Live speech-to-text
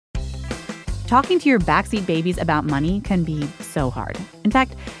Talking to your backseat babies about money can be so hard. In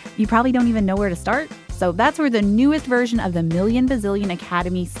fact, you probably don't even know where to start. So that's where the newest version of the Million Bazillion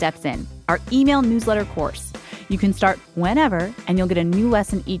Academy steps in, our email newsletter course. You can start whenever, and you'll get a new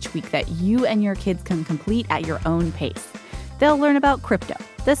lesson each week that you and your kids can complete at your own pace. They'll learn about crypto,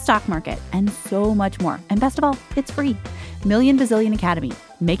 the stock market, and so much more. And best of all, it's free. Million Bazillion Academy,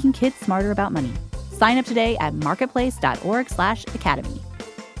 making kids smarter about money. Sign up today at marketplace.org/academy.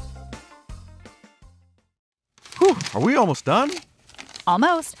 Whew, are we almost done?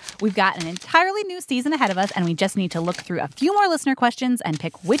 Almost. We've got an entirely new season ahead of us, and we just need to look through a few more listener questions and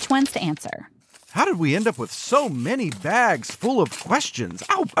pick which ones to answer. How did we end up with so many bags full of questions?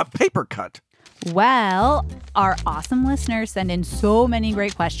 Ow, a paper cut. Well, our awesome listeners send in so many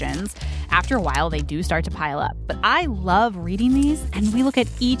great questions. After a while, they do start to pile up. But I love reading these, and we look at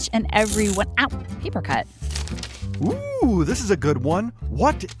each and every one. Ow, paper cut. Ooh, this is a good one.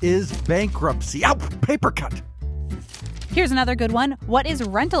 What is bankruptcy? Ow, paper cut. Here's another good one. What is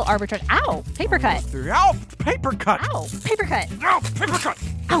rental arbitrage? Ow, paper cut. Ow, paper cut. Ow, paper cut. Ow, paper cut.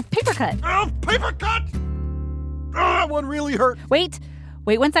 Ow, paper cut. Ow, paper cut. Oh, that one really hurt. Wait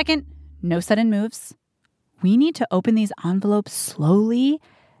 1 second. No sudden moves. We need to open these envelopes slowly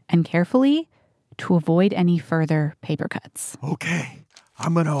and carefully to avoid any further paper cuts. Okay,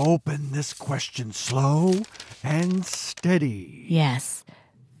 I'm going to open this question slow and steady. Yes,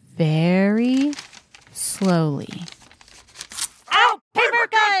 very slowly. Ow! Paper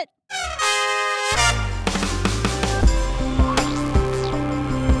cut!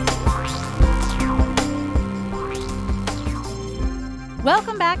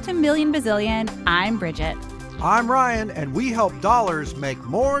 Welcome back to Million Bazillion. I'm Bridget. I'm Ryan, and we help dollars make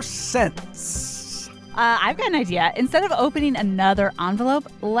more sense. I've got an idea. Instead of opening another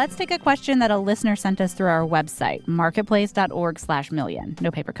envelope, let's take a question that a listener sent us through our website, marketplace.org/million. No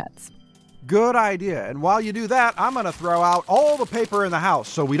paper cuts. Good idea. And while you do that, I'm going to throw out all the paper in the house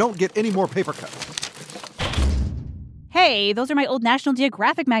so we don't get any more paper cuts. Hey, those are my old National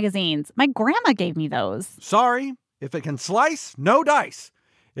Geographic magazines. My grandma gave me those. Sorry. If it can slice, no dice.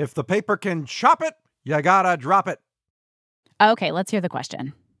 If the paper can chop it, you gotta drop it. Okay, let's hear the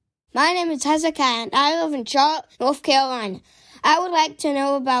question. My name is Hezekiah, and I live in Charlotte, North Carolina. I would like to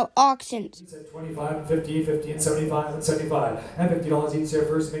know about auctions. It's at 25, 50, 50, and 75, and 75. And $50 each there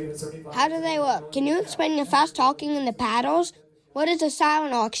first, making it 75. How do they work? Can you explain the fast talking and the paddles? What is a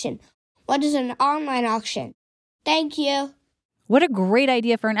silent auction? What is an online auction? Thank you. What a great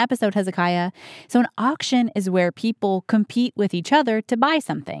idea for an episode, Hezekiah. So an auction is where people compete with each other to buy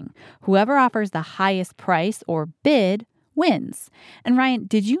something. Whoever offers the highest price or bid wins. And Ryan,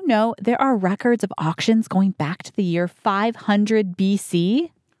 did you know there are records of auctions going back to the year 500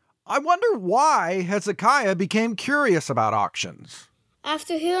 BC? I wonder why Hezekiah became curious about auctions.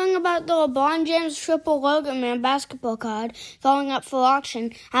 After hearing about the LeBron James triple Logo Man basketball card going up for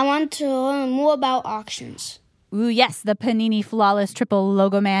auction, I wanted to learn more about auctions. Ooh, yes, the Panini Flawless Triple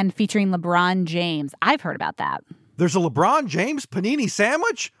Logo Man featuring LeBron James. I've heard about that. There's a LeBron James panini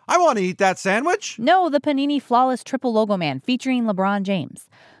sandwich? I want to eat that sandwich. No, the Panini Flawless Triple Logo Man featuring LeBron James.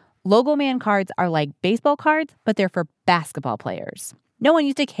 Logo Man cards are like baseball cards, but they're for basketball players. No one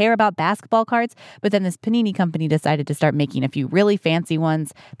used to care about basketball cards, but then this Panini company decided to start making a few really fancy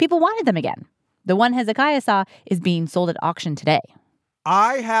ones. People wanted them again. The one Hezekiah saw is being sold at auction today.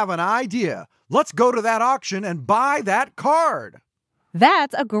 I have an idea. Let's go to that auction and buy that card.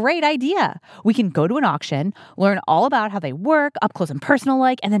 That's a great idea. We can go to an auction, learn all about how they work, up close and personal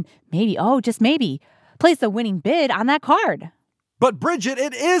like, and then maybe, just maybe, place the winning bid on that card. But Bridget,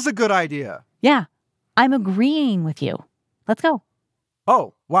 it is a good idea. Yeah, I'm agreeing with you. Let's go.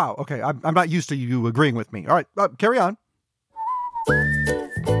 Oh, wow. Okay, I'm not used to you agreeing with me. All right, carry on.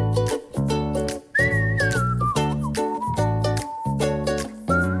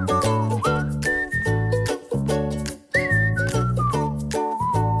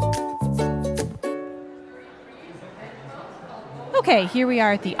 Okay, here we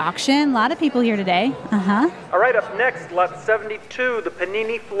are at the auction. A lot of people here today. All right, up next, lot 72, the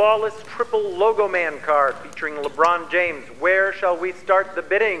Panini Flawless Triple Logo Man card featuring LeBron James. Where shall we start the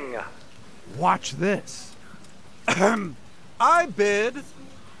bidding? Watch this. I bid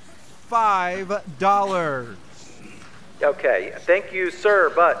 $5. Okay, thank you,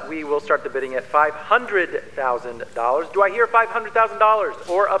 sir, but we will start the bidding at $500,000. Do I hear $500,000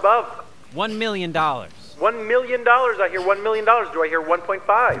 or above? $1 million. $1 million. I hear $1 million. Do I hear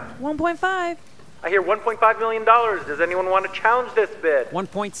 1.5? 1.5. I hear $1.5 million. Does anyone want to challenge this bid?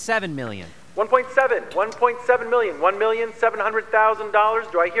 1.7 million. 1.7 million.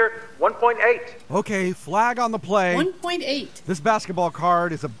 $1,700,000. Do I hear 1.8? Okay, flag on the play. 1.8. This basketball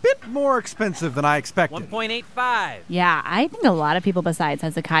card is a bit more expensive than I expected. 1.85. Yeah, I think a lot of people besides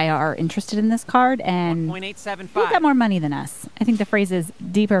Hezekiah are interested in this card, and 1.875. they've got more money than us. I think the phrase is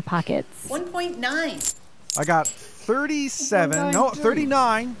deeper pockets. 1.9. I got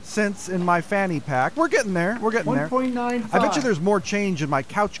 39 cents in my fanny pack. We're getting there. 1.95. I bet you there's more change in my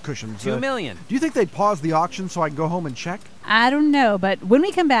couch cushions. $2 million. Do you think they'd pause the auction so I can go home and check? I don't know, but when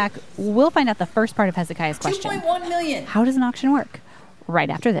we come back, we'll find out the first part of Hezekiah's question. 2.1 million. How does an auction work? Right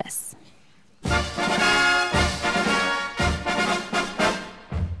after this.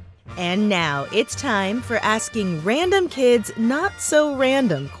 And now it's time for asking random kids not so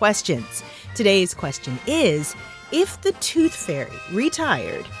random questions. Today's question is, if the Tooth Fairy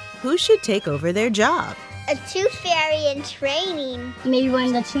retired, who should take over their job? A tooth fairy in training. Maybe one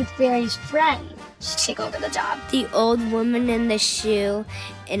of the Tooth Fairy's friends should take over the job. The old woman in the shoe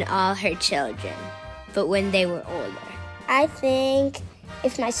and all her children, but when they were older. I think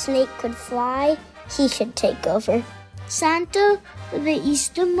if my snake could fly, he should take over. Santa, the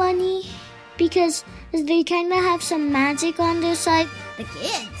Easter Bunny, because they kind of have some magic on their side. The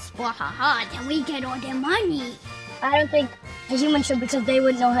kids? Wahaha, then we get all their money. I don't think a human should, because they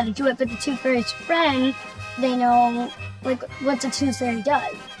wouldn't know how to do it, but the Tooth Fairy's friend, they know what the Tooth Fairy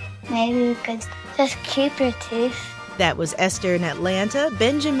does. Maybe we could just keep your tooth. That was Esther in Atlanta,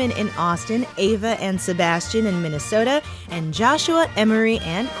 Benjamin in Austin, Ava and Sebastian in Minnesota, and Joshua, Emery,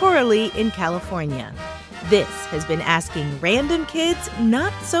 and Coralie in California. This has been Asking Random Kids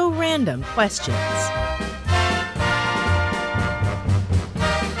Not So Random Questions.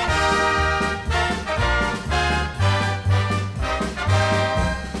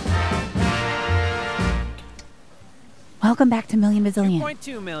 Welcome back to Million Bazillion.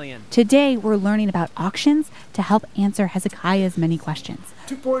 2.2 million. Today, we're learning about auctions to help answer Hezekiah's many questions.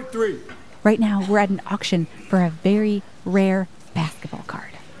 2.3. Right now, we're at an auction for a very rare basketball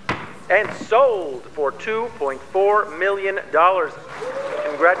card. And sold for $2.4 million.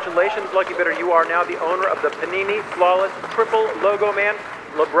 Congratulations, Lucky Bidder. You are now the owner of the Panini Flawless Triple Logo Man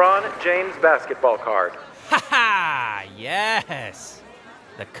LeBron James basketball card. Ha ha! Yes.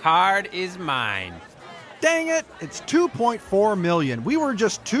 The card is mine. Dang it, it's $2.4 million. We were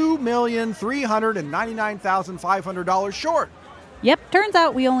just $2,399,500 short. Yep, turns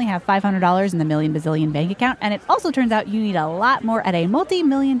out we only have $500 in the Million Bazillion bank account, and it also turns out you need a lot more at a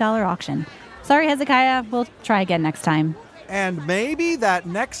multi-million-dollar auction. Sorry, Hezekiah, we'll try again next time. And maybe that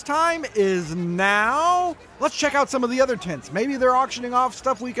next time is now? Let's check out some of the other tents. Maybe they're auctioning off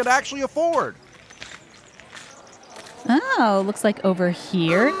stuff we could actually afford. Oh, looks like over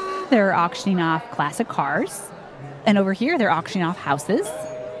here they're auctioning off classic cars. And over here they're auctioning off houses.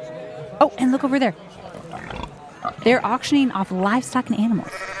 Oh, and look over there. They're auctioning off livestock and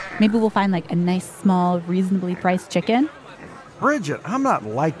animals. Maybe we'll find like a nice, small, reasonably priced chicken. Bridget, I'm not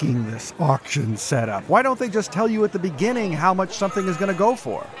liking this auction setup. Why don't they just tell you at the beginning how much something is going to go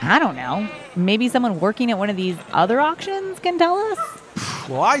for? I don't know. Maybe someone working at one of these other auctions can tell us?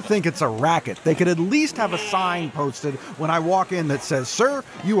 Well, I think it's a racket. They could at least have a sign posted when I walk in that says, "Sir,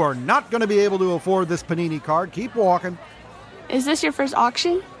 you are not going to be able to afford this Panini card. Keep walking." Is this your first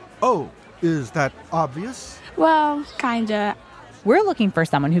auction? Oh, is that obvious? Well, kinda. We're looking for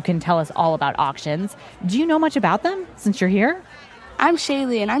someone who can tell us all about auctions. Do you know much about them since you're here? I'm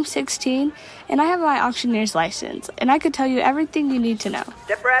Shaylee, and I'm 16, and I have my auctioneer's license, and I could tell you everything you need to know.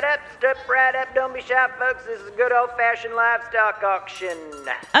 Step right up, don't be shy, folks. This is a good old-fashioned livestock auction.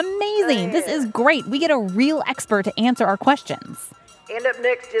 Amazing! This is great. We get a real expert to answer our questions. And up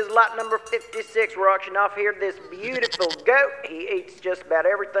next is lot number 56. We're auctioning off here this beautiful goat. He eats just about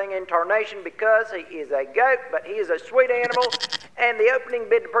everything in tarnation because he is a goat, but he is a sweet animal. And the opening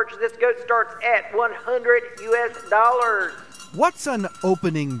bid to purchase this goat starts at $100 US. What's an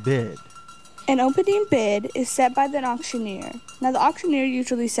opening bid? An opening bid is set by the auctioneer. Now, the auctioneer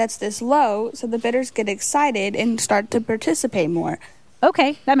usually sets this low so the bidders get excited and start to participate more.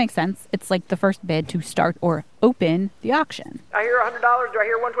 Okay, that makes sense. It's like the first bid to start or open the auction. I hear $100. Do I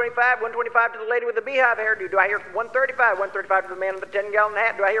hear $125? $125 to the lady with the beehive hairdo. Do I hear $135? $135 to the man with the 10-gallon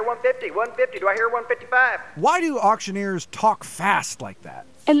hat. Do I hear $150? $150. Do I hear $155? Why do auctioneers talk fast like that?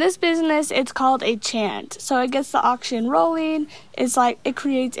 In this business, it's called a chant. So it gets the auction rolling. It's like it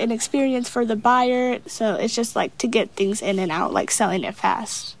creates an experience for the buyer. So it's just like to get things in and out, like selling it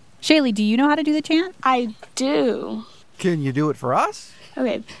fast. Shaylee, do you know how to do the chant? I do. Can you do it for us?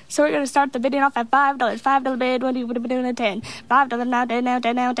 Okay, so we're going to start the bidding off at $5. $5 bid, what do you want to be doing at 10? $5 now, 10 now,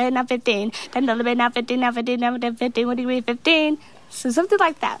 10 now, 10 now, 15. $10 bid now, 15 now, 15 now, 10, 15. What do you mean, 15? So something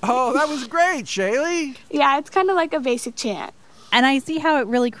like that. Oh, that was great, Shaylee. Yeah, it's kind of like a basic chant. And I see how it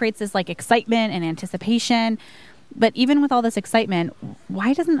really creates this like excitement and anticipation. But even with all this excitement,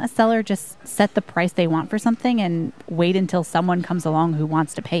 why doesn't a seller just set the price they want for something and wait until someone comes along who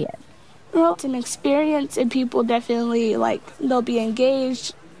wants to pay it? Well, it's an experience, and people definitely, they'll be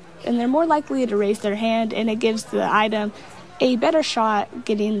engaged, and they're more likely to raise their hand, and it gives the item a better shot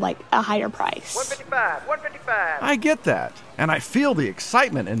getting, a higher price. $155. I get that, and I feel the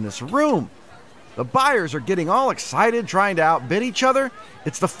excitement in this room. The buyers are getting all excited, trying to outbid each other.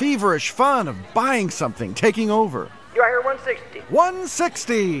 It's the feverish fun of buying something taking over. Do I hear 160?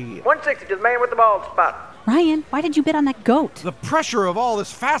 160! 160 to the man with the bald spot. Ryan, why did you bid on that goat? The pressure of all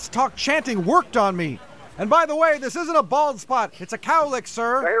this fast talk chanting worked on me. And by the way, this isn't a bald spot. It's a cowlick,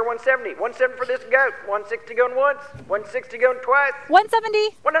 sir. Do I hear 170? 170 for this goat. 160 going once. 160 going twice.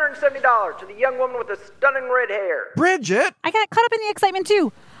 170. $170 to the young woman with the stunning red hair. Bridget! I got caught up in the excitement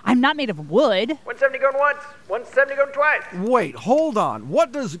too. I'm not made of wood. 170 going once. 170 going twice. Wait, hold on.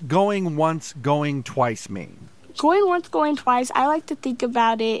 What does going once, going twice mean? Going once, going twice, I like to think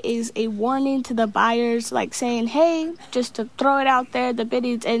about it is a warning to the buyers, saying, hey, just to throw it out there, the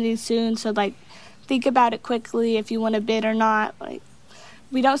bidding's ending soon, so, think about it quickly if you want to bid or not.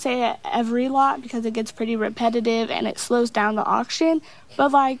 We don't say it every lot because it gets pretty repetitive and it slows down the auction,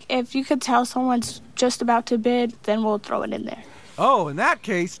 but, if you could tell someone's just about to bid, then we'll throw it in there. Oh, in that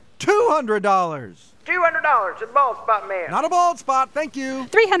case, $200. $200 to the bald spot man. Not a bald spot, thank you.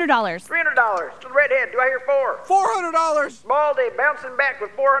 $300. $300 to the redhead. Do I hear four? $400. Baldy bouncing back with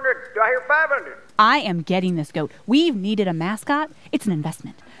 400. Do I hear 500? I am getting this goat. We've needed a mascot. It's an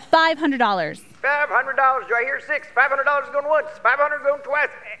investment. $500. $500. Do I hear six? $500 going once. 500 going twice.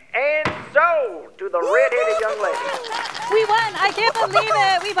 And sold to the redheaded young lady. We won. I can't believe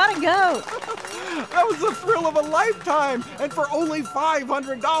it. We bought a goat. That was the thrill of a lifetime. And for only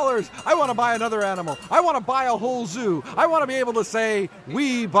 $500, I want to buy another animal. I want to buy a whole zoo. I want to be able to say,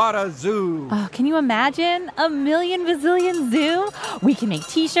 we bought a zoo. Oh, can you imagine? A million bazillion zoo? We can make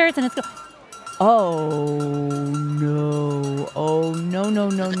t-shirts and it's Oh, no. Oh, no, no,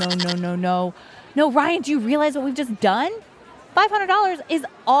 no, no, no, no, no. No, Ryan, do you realize what we've just done? $500 is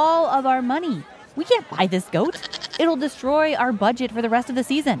all of our money. We can't buy this goat. It'll destroy our budget for the rest of the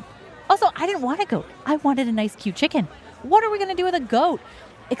season. Also, I didn't want a goat. I wanted a nice, cute chicken. What are we going to do with a goat?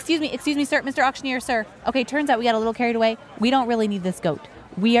 Excuse me, sir, Mr. Auctioneer, sir. Okay, turns out we got a little carried away. We don't really need this goat.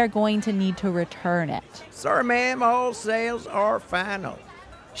 We are going to need to return it. Sorry, ma'am, all sales are final.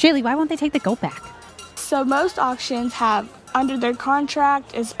 Shaylee, why won't they take the goat back? So most auctions have, under their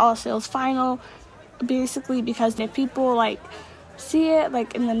contract, is all sales final, basically because if people, see it,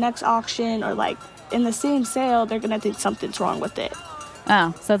 in the next auction or, in the same sale, they're going to think something's wrong with it.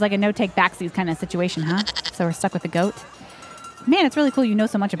 Oh, so it's like a no-take-backsies kind of situation, huh? So we're stuck with the goat? Man, it's really cool you know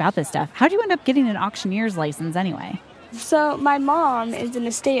so much about this stuff. How'd you end up getting an auctioneer's license anyway? So my mom is an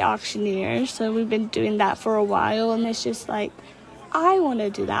estate auctioneer, so we've been doing that for a while, and it's just I want to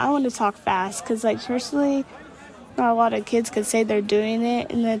do that. I want to talk fast because, personally, not a lot of kids could say they're doing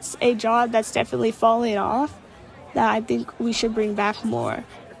it, and it's a job that's definitely falling off that I think we should bring back more.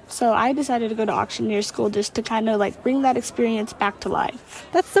 So I decided to go to auctioneer school just to kind of, bring that experience back to life.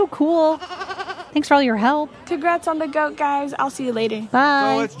 That's so cool. Thanks for all your help. Congrats on the goat, guys. I'll see you later.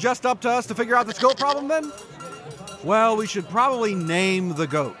 Bye. So it's just up to us to figure out this goat problem then? Well, we should probably name the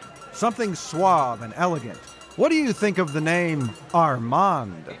goat. Something suave and elegant. What do you think of the name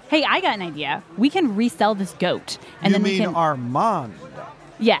Armand? Hey, I got an idea. We can resell this goat. And you mean Armand?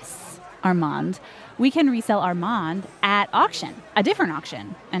 Yes, Armand. We can resell Armand at auction, a different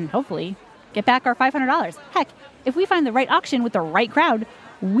auction, and hopefully get back our $500. Heck, if we find the right auction with the right crowd,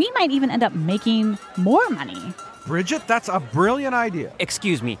 we might even end up making more money. Bridget, that's a brilliant idea.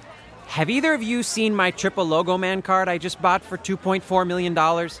 Excuse me. Have either of you seen my triple logo man card I just bought for $2.4 million?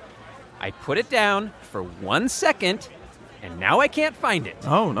 I put it down for 1 second, and now I can't find it.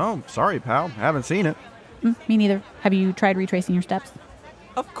 Oh, no. Sorry, pal. Haven't seen it. Me neither. Have you tried retracing your steps?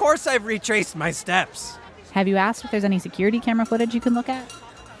 Of course I've retraced my steps. Have you asked if there's any security camera footage you can look at?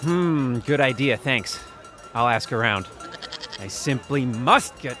 Good idea, thanks. I'll ask around. I simply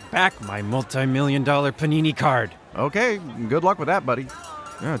must get back my multi-million-dollar Panini card. Okay, good luck with that, buddy.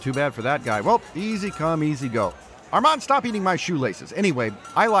 Yeah, too bad for that guy. Well, easy come, easy go. Armand, stop eating my shoelaces. Anyway,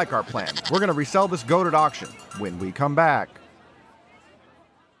 I like our plan. We're going to resell this goat at auction when we come back.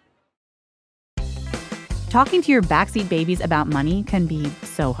 Talking to your backseat babies about money can be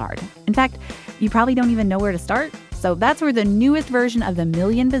so hard. In fact, you probably don't even know where to start. So that's where the newest version of the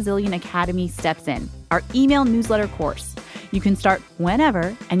Million Bazillion Academy steps in, our email newsletter course. You can start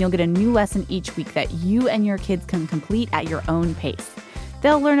whenever, and you'll get a new lesson each week that you and your kids can complete at your own pace.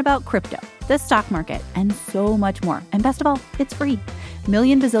 They'll learn about crypto, the stock market, and so much more. And best of all, it's free.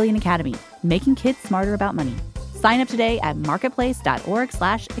 Million Bazillion Academy, making kids smarter about money. Sign up today at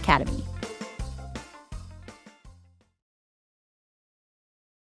marketplace.org/academy.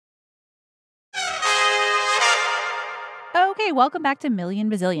 Okay, welcome back to Million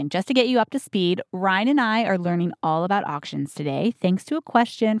Bazillion. Just to get you up to speed, Ryan and I are learning all about auctions today, thanks to a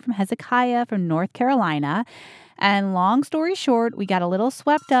question from Hezekiah from North Carolina. And long story short, we got a little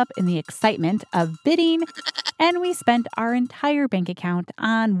swept up in the excitement of bidding, and we spent our entire bank account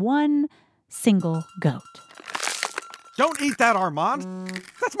on one single goat. Don't eat that, Armand.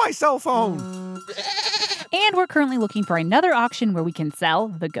 That's my cell phone. And we're currently looking for another auction where we can sell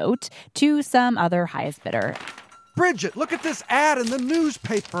the goat to some other highest bidder. Bridget, look at this ad in the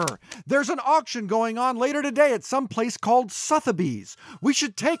newspaper. There's an auction going on later today at some place called Sotheby's. We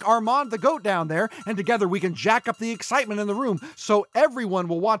should take Armand the goat down there, and together we can jack up the excitement in the room so everyone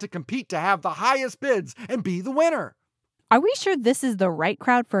will want to compete to have the highest bids and be the winner. Are we sure this is the right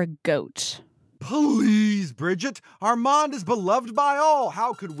crowd for a goat? Please, Bridget. Armand is beloved by all.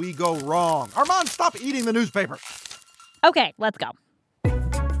 How could we go wrong? Armand, stop eating the newspaper. Okay, let's go.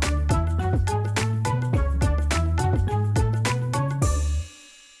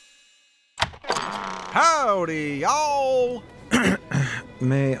 Howdy, y'all.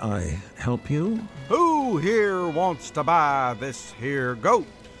 May I help you? Who here wants to buy this here goat?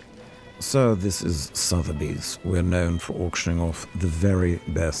 So this is Sotheby's. We're known for auctioning off the very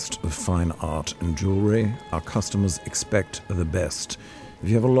best of fine art and jewelry. Our customers expect the best. If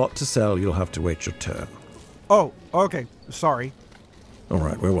you have a lot to sell, you'll have to wait your turn. Oh, okay. Sorry. All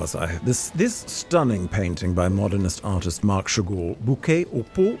right, where was I? This stunning painting by modernist artist Marc Chagall, Bouquet au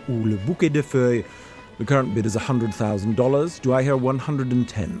pot ou le bouquet de feuilles. The current bid is $100,000. Do I hear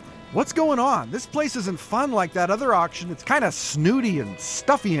 110? What's going on? This place isn't fun like that other auction. It's kind of snooty and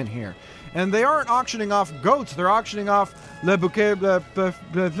stuffy in here. And they aren't auctioning off goats. They're auctioning off le bouquet blah. Well,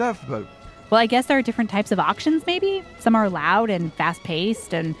 I guess there are different types of auctions, maybe? Some are loud and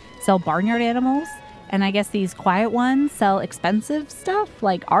fast-paced and sell barnyard animals. And I guess these quiet ones sell expensive stuff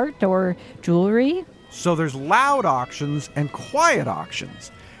like art or jewelry. So there's loud auctions and quiet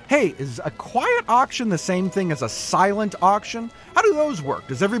auctions. Hey, is a quiet auction the same thing as a silent auction? How do those work?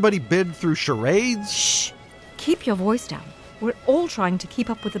 Does everybody bid through charades? Shh! Keep your voice down. We're all trying to keep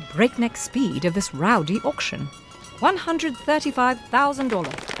up with the breakneck speed of this rowdy auction.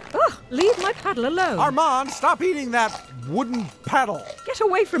 $135,000. Ugh, leave my paddle alone. Armand, stop eating that wooden paddle. Get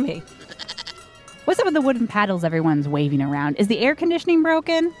away from me. What's up with the wooden paddles everyone's waving around? Is the air conditioning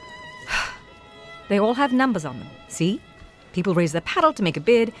broken? They all have numbers on them, see? People raise their paddle to make a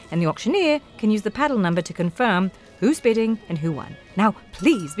bid, and the auctioneer can use the paddle number to confirm who's bidding and who won. Now,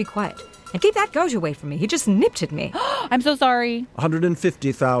 please be quiet. And keep that goat away from me. He just nipped at me. I'm so sorry.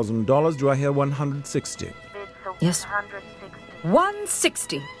 $150,000. Do I hear 160? Yes.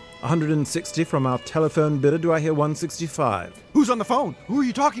 160. 160 from our telephone bidder. Do I hear 165? Who's on the phone? Who are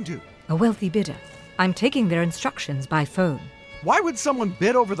you talking to? A wealthy bidder. I'm taking their instructions by phone. Why would someone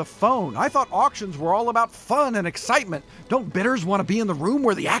bid over the phone? I thought auctions were all about fun and excitement. Don't bidders want to be in the room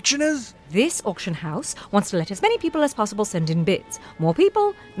where the action is? This auction house wants to let as many people as possible send in bids. More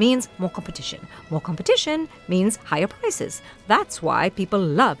people means more competition. More competition means higher prices. That's why people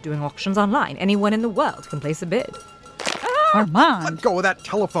love doing auctions online. Anyone in the world can place a bid. Armand! Let go of that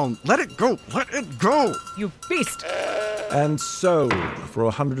telephone. Let it go. Let it go. You beast! And sold for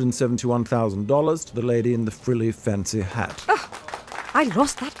 $171,000 to the lady in the frilly fancy hat. I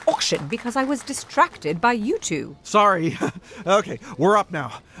lost that auction because I was distracted by you two. Sorry. Okay, we're up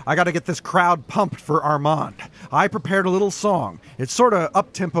now. I gotta get this crowd pumped for Armand. I prepared a little song. It's sort of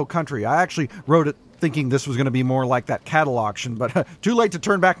up-tempo country. I actually wrote it thinking this was gonna be more like that cattle auction, but too late to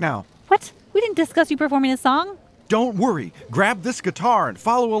turn back now. What? We didn't discuss you performing a song? Don't worry. Grab this guitar and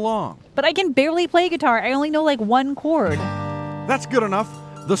follow along. But I can barely play guitar. I only know like one chord. That's good enough.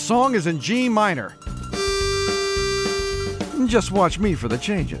 The song is in G minor. Just watch me for the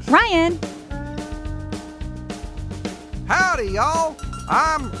changes. Ryan! Howdy, y'all.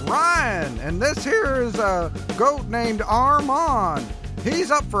 I'm Ryan, and this here is a goat named Armand.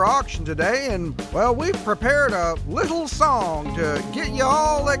 He's up for auction today, and, well, we've prepared a little song to get you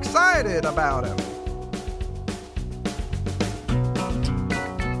all excited about him.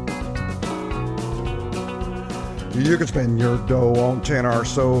 You can spend your dough on 10 or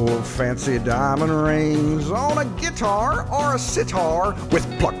so fancy diamond rings, on a guitar or a sitar with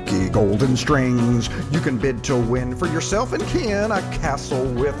plucky golden strings. You can bid to win for yourself and kin a castle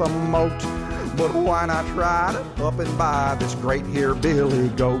with a moat. But why not try to up and buy this great here billy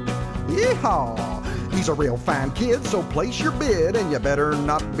goat? Yeehaw! He's a real fine kid, so place your bid, and you better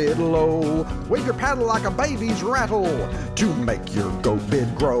not bid low. Wave your paddle like a baby's rattle to make your goat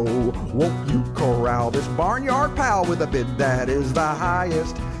bid grow. Won't you corral this barnyard pal with a bid that is the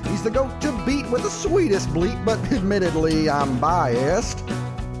highest? He's the goat to beat with the sweetest bleat, but admittedly I'm biased.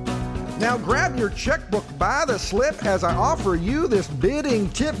 Now grab your checkbook by the slip as I offer you this bidding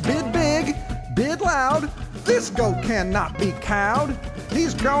tip. Bid big, bid loud. This goat cannot be cowed.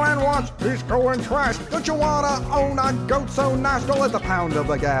 He's going once, he's going twice. Don't you wanna own a goat so nice? Don't let the pound of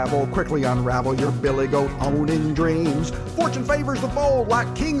the gavel quickly unravel your billy goat owning dreams. Fortune favors the bold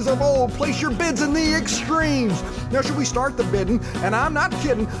like kings of old. Place your bids in the extremes. Now should we start the bidding? And I'm not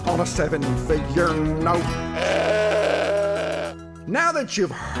kidding, on a 7-figure note. Now that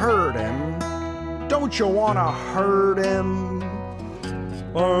you've heard him, don't you wanna hurt him?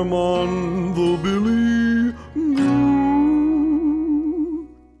 Armand the Billy Goat.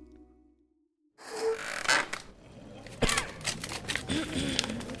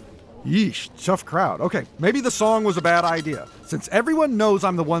 Yeesh, tough crowd. Okay, maybe the song was a bad idea. Since everyone knows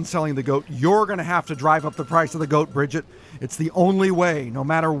I'm the one selling the goat, you're gonna have to drive up the price of the goat, Bridget. It's the only way. No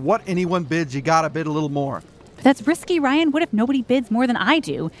matter what anyone bids, you gotta bid a little more. But that's risky, Ryan. What if nobody bids more than I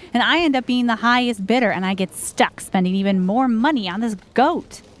do? And I end up being the highest bidder, and I get stuck spending even more money on this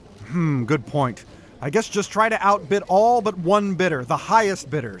goat. Good point. I guess just try to outbid all but one bidder, the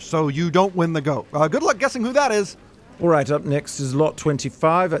highest bidder, so you don't win the goat. Good luck guessing who that is. All right, up next is lot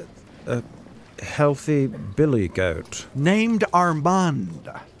 25, a healthy billy goat. Named Armand.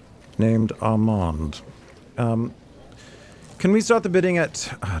 Named Armand. Can we start the bidding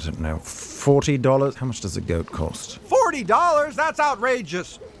at, I don't know, $40? How much does a goat cost? $40? That's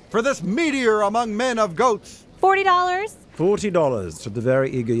outrageous. For this meteor among men of goats. $40? $40 to the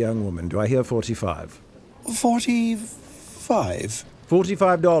very eager young woman. Do I hear 45? 45?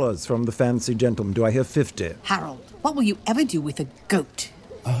 $45 from the fancy gentleman. Do I hear 50? Harold, what will you ever do with a goat?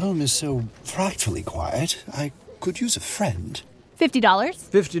 Our home is so frightfully quiet. I could use a friend. $50?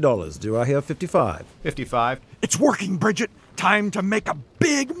 $50. Do I hear 55? 55. It's working, Bridget. Time to make a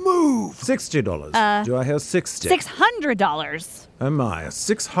big move. $60. Do I hear 60? $600. Oh my, a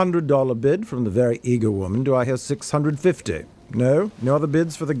 $600 bid from the very eager woman. Do I hear 650? No? No other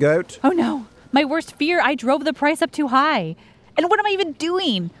bids for the goat? Oh no. My worst fear, I drove the price up too high. And what am I even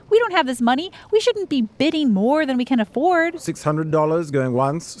doing? We don't have this money. We shouldn't be bidding more than we can afford. $600 going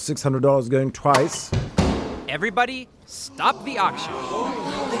once, $600 going twice. Everybody, stop the auction.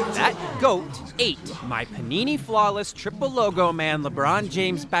 That goat ate my Panini Flawless Triple Logo Man LeBron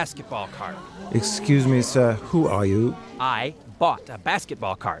James basketball card. Excuse me, sir. Who are you? I bought a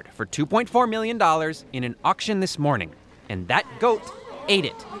basketball card for $2.4 million in an auction this morning, and that goat ate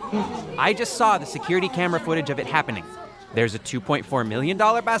it. I just saw the security camera footage of it happening. There's a $2.4 million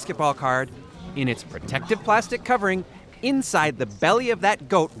basketball card in its protective plastic covering inside the belly of that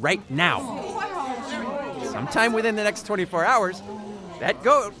goat right now. Sometime within the next 24 hours, that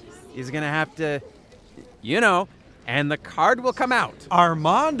goat is going to have to, and the card will come out.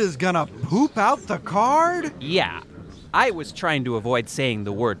 Armand is going to poop out the card? Yeah. I was trying to avoid saying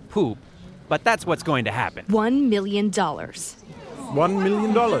the word poop, but that's what's going to happen. $1 million. $1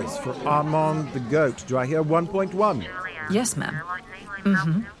 million for Armand the goat. Do I hear 1.1? Yes, ma'am.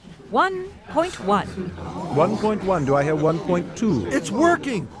 Mm-hmm. 1.1. 1.1. Do I hear 1.2? It's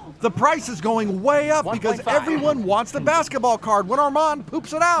working. The price is going way up because everyone wants the basketball card when Armand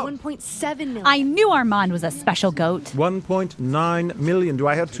poops it out. 1.7 million. I knew Armand was a special goat. 1.9 million. Do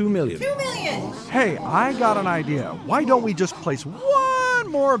I have 2 million? 2 million! Hey, I got an idea. Why don't we just place one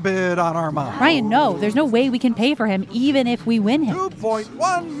more bid on Armand? Ryan, no. There's no way we can pay for him even if we win him.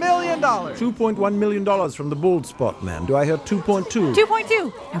 $2.1 million. $2.1 million from the bald spot man. Do I hear 2.2?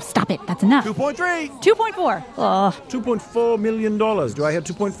 2.2. Now stop it. That's enough. 2.3. 2.4. Ugh. $2.4 million. Do I hear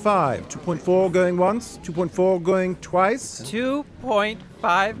 2.5? 2.4 going once, 2.4 going twice.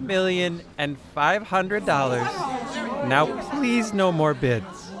 $2.5 million and $500. Now, please, no more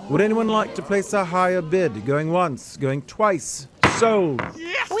bids. Would anyone like to place a higher bid? Going once, going twice. Sold.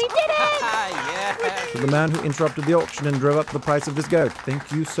 Yes! We did it! Yes! To the man who interrupted the auction and drove up the price of this goat.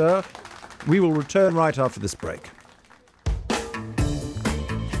 Thank you, sir. We will return right after this break.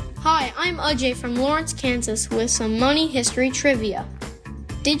 Hi, I'm Ajay from Lawrence, Kansas with some money history trivia.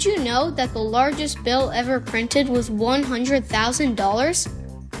 Did you know that the largest bill ever printed was $100,000?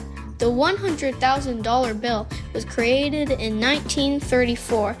 The $100,000 bill was created in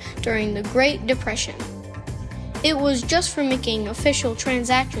 1934 during the Great Depression. It was just for making official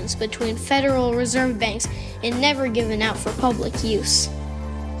transactions between Federal Reserve banks and never given out for public use.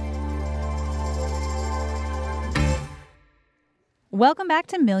 Welcome back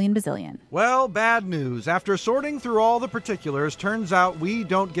to Million Bazillion. Well, bad news. After sorting through all the particulars, turns out we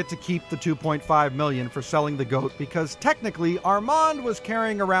don't get to keep the $2.5 million for selling the goat because technically Armand was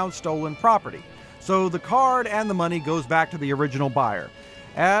carrying around stolen property. So the card and the money goes back to the original buyer.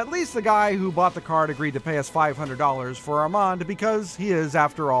 At least the guy who bought the card agreed to pay us $500 for Armand because he is,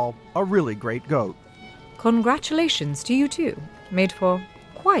 after all, a really great goat. Congratulations to you too. Made for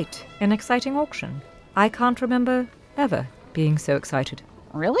quite an exciting auction. I can't remember ever being so excited.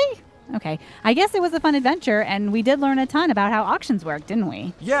 Really? Okay. I guess it was a fun adventure, and we did learn a ton about how auctions work, didn't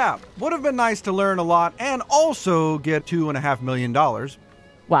we? Yeah, would have been nice to learn a lot and also get $2.5 million.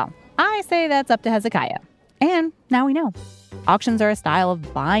 Well, I say that's up to Hezekiah. And now we know. Auctions are a style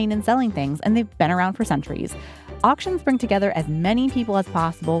of buying and selling things, and they've been around for centuries. Auctions bring together as many people as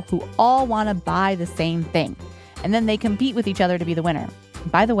possible who all want to buy the same thing, and then they compete with each other to be the winner.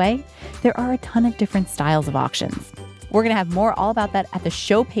 By the way, there are a ton of different styles of auctions. We're going to have more all about that at the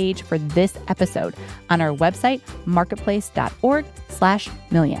show page for this episode on our website,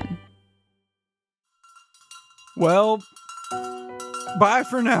 marketplace.org/million. Well, bye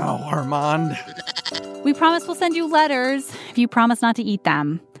for now, Armand. We promise we'll send you letters if you promise not to eat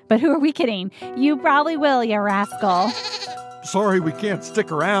them. But who are we kidding? You probably will, you rascal. Sorry we can't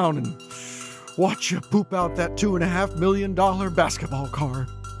stick around and watch you poop out that $2.5 million basketball card.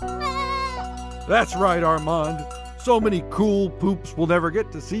 That's right, Armand. So many cool poops we'll never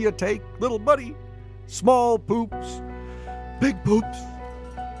get to see you take, little buddy. Small poops, big poops,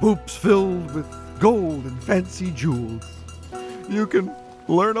 poops filled with gold and fancy jewels. You can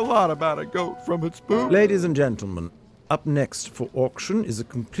learn a lot about a goat from its poop. Ladies and gentlemen, up next for auction is a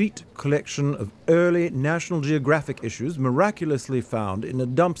complete collection of early National Geographic issues miraculously found in a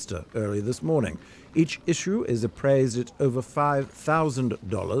dumpster early this morning. Each issue is appraised at over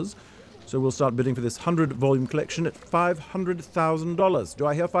 $5,000. So we'll start bidding for this 100-volume collection at $500,000. Do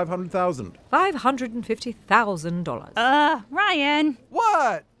I hear 500,000? $550,000. Ryan.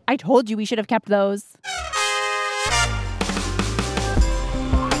 What? I told you we should have kept those.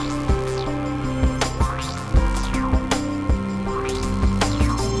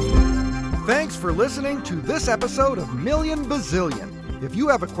 Thanks for listening to this episode of Million Bazillion. If you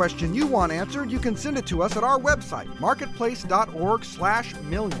have a question you want answered, you can send it to us at our website,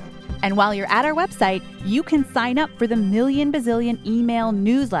 marketplace.org/million. And while you're at our website, you can sign up for the Million Bazillion email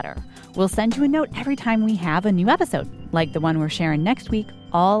newsletter. We'll send you a note every time we have a new episode, like the one we're sharing next week,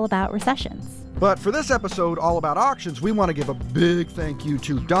 all about recessions. But for this episode, all about auctions, we want to give a big thank you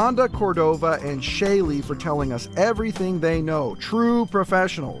to Donda Cordova and Shaylee for telling us everything they know. True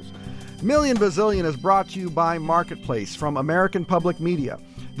professionals. Million Bazillion is brought to you by Marketplace from American Public Media.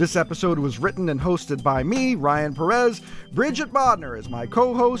 This episode was written and hosted by me, Ryan Perez. Bridget Bodner is my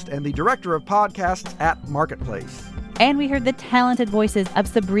co-host and the director of podcasts at Marketplace. And we heard the talented voices of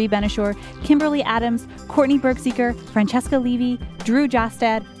Sabri Benishore, Kimberly Adams, Courtney Bergseeker, Francesca Levy, Drew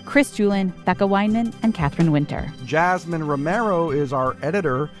Jostad, Chris Julin, Becca Weinman, and Catherine Winter. Jasmine Romero is our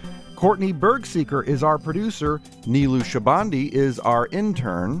editor. Courtney Bergseeker is our producer. Nilu Shabandi is our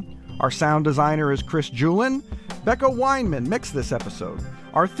intern. Our sound designer is Chris Julin. Becca Weinman mixed this episode.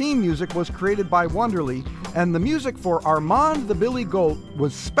 Our theme music was created by Wonderly, and the music for Armand the Billy Goat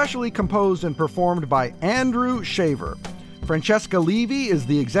was specially composed and performed by Andrew Shaver. Francesca Levy is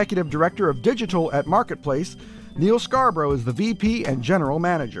the executive director of digital at Marketplace. Neil Scarborough is the VP and general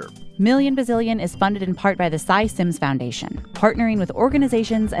manager. Million Bazillion is funded in part by the Cy Sims Foundation, partnering with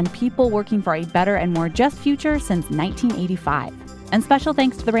organizations and people working for a better and more just future since 1985. And special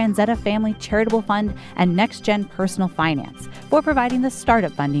thanks to the Ranzetta Family Charitable Fund and Next Gen Personal Finance for providing the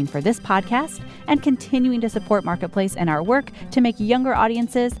startup funding for this podcast and continuing to support Marketplace in our work to make younger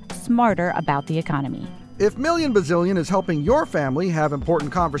audiences smarter about the economy. If Million Bazillion is helping your family have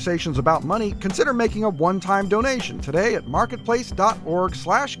important conversations about money, consider making a one-time donation today at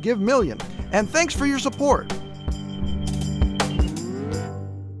marketplace.org/givemillion. And thanks for your support.